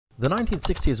The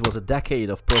 1960s was a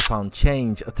decade of profound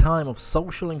change, a time of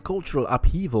social and cultural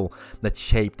upheaval that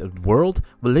shaped the world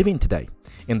we live in today.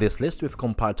 In this list, we've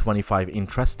compiled 25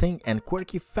 interesting and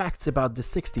quirky facts about the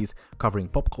 60s, covering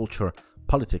pop culture,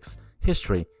 politics,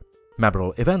 history,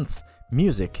 memorable events,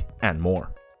 music, and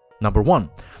more. Number 1.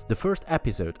 The first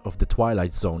episode of The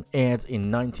Twilight Zone aired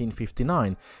in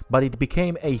 1959, but it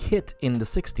became a hit in the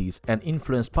 60s and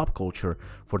influenced pop culture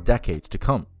for decades to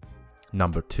come.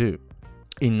 Number 2.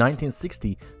 In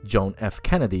 1960, John F.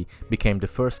 Kennedy became the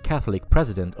first Catholic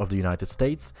president of the United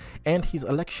States, and his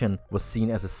election was seen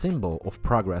as a symbol of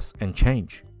progress and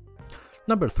change.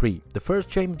 Number 3. The first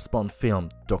James Bond film,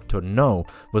 Dr. No,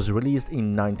 was released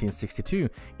in 1962,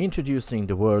 introducing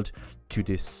the world to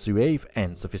the suave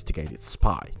and sophisticated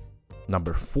spy.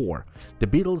 Number 4. The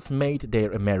Beatles made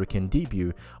their American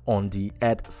debut on The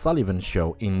Ed Sullivan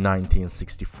Show in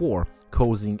 1964,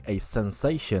 causing a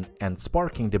sensation and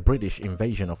sparking the British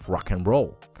invasion of rock and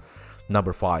roll.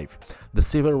 Number 5. The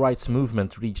civil rights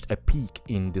movement reached a peak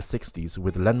in the 60s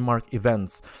with landmark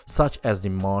events such as the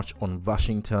March on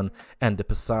Washington and the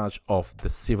passage of the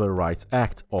Civil Rights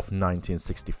Act of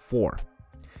 1964.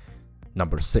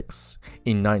 Number 6.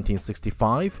 In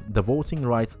 1965, the Voting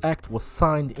Rights Act was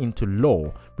signed into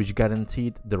law, which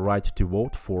guaranteed the right to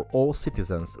vote for all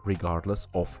citizens regardless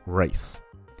of race.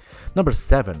 Number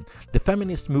 7. The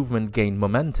feminist movement gained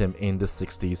momentum in the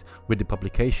 60s with the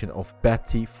publication of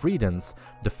Betty Friedan's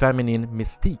The Feminine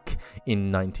Mystique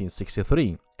in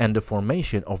 1963 and the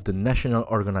formation of the National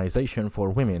Organization for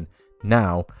Women,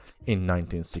 NOW, in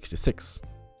 1966.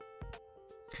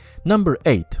 Number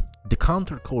 8. The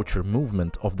counterculture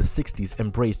movement of the 60s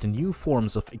embraced new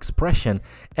forms of expression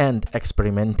and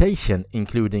experimentation,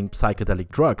 including psychedelic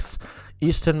drugs,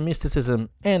 Eastern mysticism,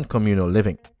 and communal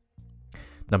living.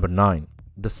 Number 9.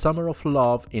 The Summer of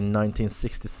Love in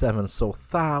 1967 saw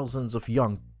thousands of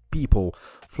young people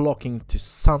flocking to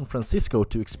San Francisco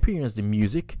to experience the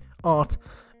music, art,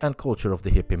 and culture of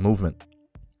the hippie movement.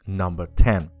 Number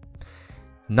 10.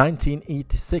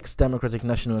 1986 Democratic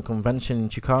National Convention in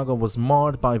Chicago was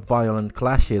marred by violent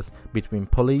clashes between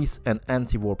police and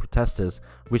anti-war protesters,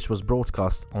 which was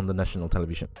broadcast on the national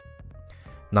television.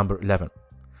 Number 11.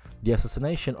 The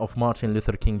assassination of Martin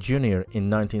Luther King Jr. in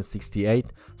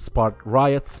 1968 sparked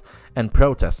riots and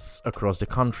protests across the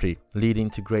country,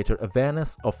 leading to greater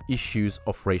awareness of issues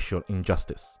of racial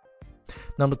injustice.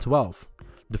 Number 12.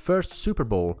 The first Super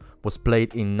Bowl was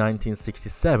played in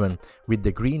 1967 with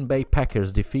the Green Bay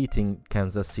Packers defeating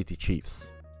Kansas City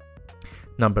Chiefs.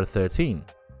 Number 13.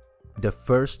 The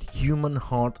first human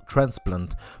heart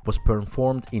transplant was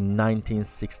performed in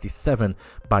 1967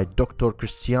 by Dr.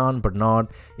 Christian Barnard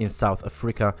in South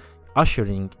Africa,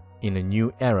 ushering in a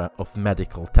new era of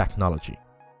medical technology.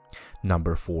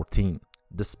 Number 14.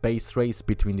 The space race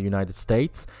between the United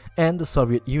States and the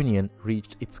Soviet Union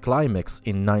reached its climax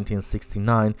in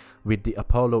 1969 with the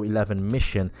Apollo 11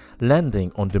 mission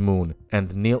landing on the moon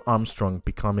and Neil Armstrong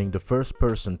becoming the first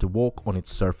person to walk on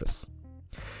its surface.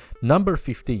 Number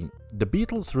 15. The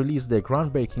Beatles released their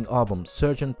groundbreaking album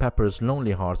Sgt. Pepper's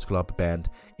Lonely Hearts Club Band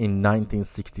in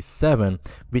 1967,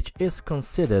 which is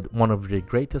considered one of the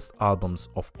greatest albums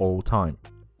of all time.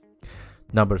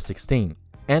 Number 16.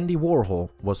 Andy Warhol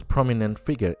was a prominent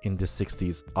figure in the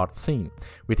 60s art scene,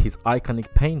 with his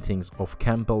iconic paintings of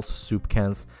Campbell's soup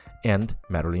cans and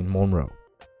Marilyn Monroe.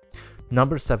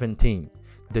 Number 17.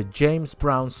 The James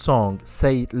Brown song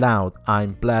Say It Loud,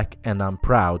 I'm Black and I'm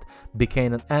Proud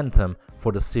became an anthem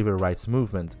for the civil rights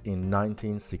movement in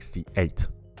 1968.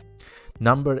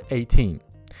 Number 18.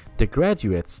 The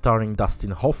Graduate, starring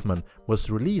Dustin Hoffman, was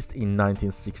released in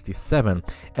 1967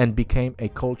 and became a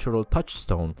cultural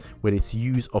touchstone with its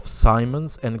use of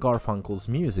Simon's and Garfunkel's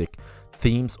music,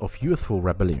 themes of youthful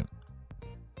rebellion.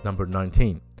 Number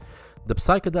 19. The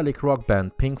psychedelic rock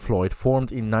band Pink Floyd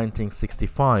formed in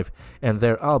 1965, and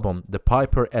their album The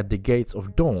Piper at the Gates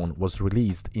of Dawn was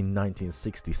released in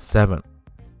 1967.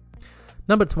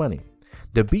 Number 20.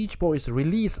 The Beach Boys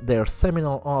released their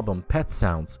seminal album Pet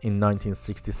Sounds in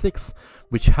 1966,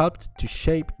 which helped to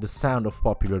shape the sound of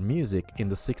popular music in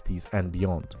the 60s and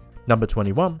beyond. Number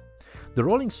 21. The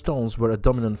Rolling Stones were a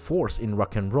dominant force in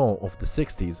rock and roll of the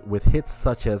 60s, with hits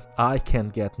such as I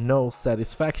Can't Get No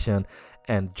Satisfaction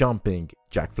and Jumping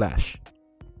Jack Flash.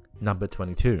 Number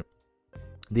 22.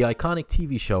 The iconic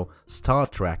TV show Star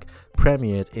Trek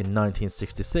premiered in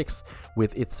 1966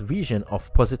 with its vision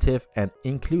of positive and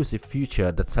inclusive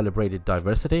future that celebrated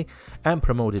diversity and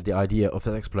promoted the idea of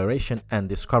exploration and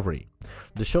discovery.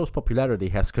 The show's popularity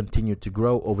has continued to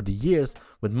grow over the years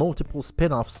with multiple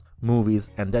spin-offs, movies,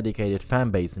 and dedicated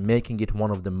fanbase, making it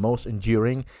one of the most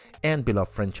enduring and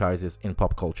beloved franchises in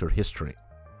pop culture history.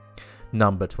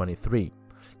 Number 23.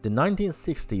 The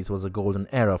 1960s was a golden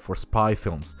era for spy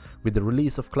films, with the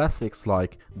release of classics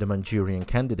like The Manchurian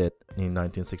Candidate in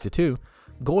 1962,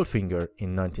 Goldfinger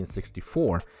in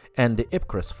 1964, and The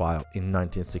Ipcress File in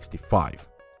 1965.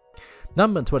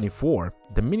 Number 24.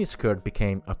 The miniskirt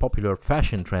became a popular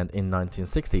fashion trend in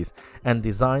 1960s, and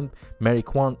designer Mary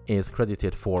Kwan is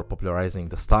credited for popularizing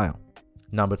the style.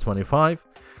 Number 25.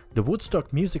 The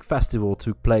Woodstock Music Festival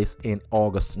took place in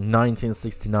August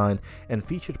 1969 and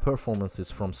featured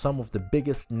performances from some of the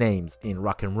biggest names in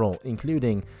rock and roll,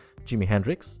 including Jimi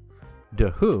Hendrix, The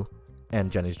Who,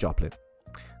 and Janis Joplin.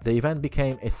 The event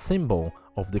became a symbol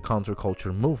of the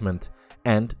counterculture movement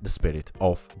and the spirit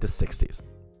of the 60s.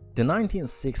 The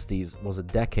 1960s was a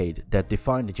decade that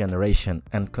defined a generation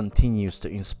and continues to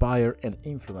inspire and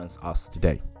influence us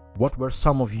today. What were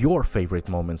some of your favorite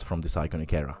moments from this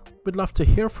iconic era? We'd love to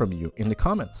hear from you in the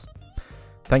comments.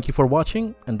 Thank you for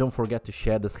watching, and don't forget to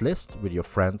share this list with your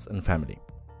friends and family.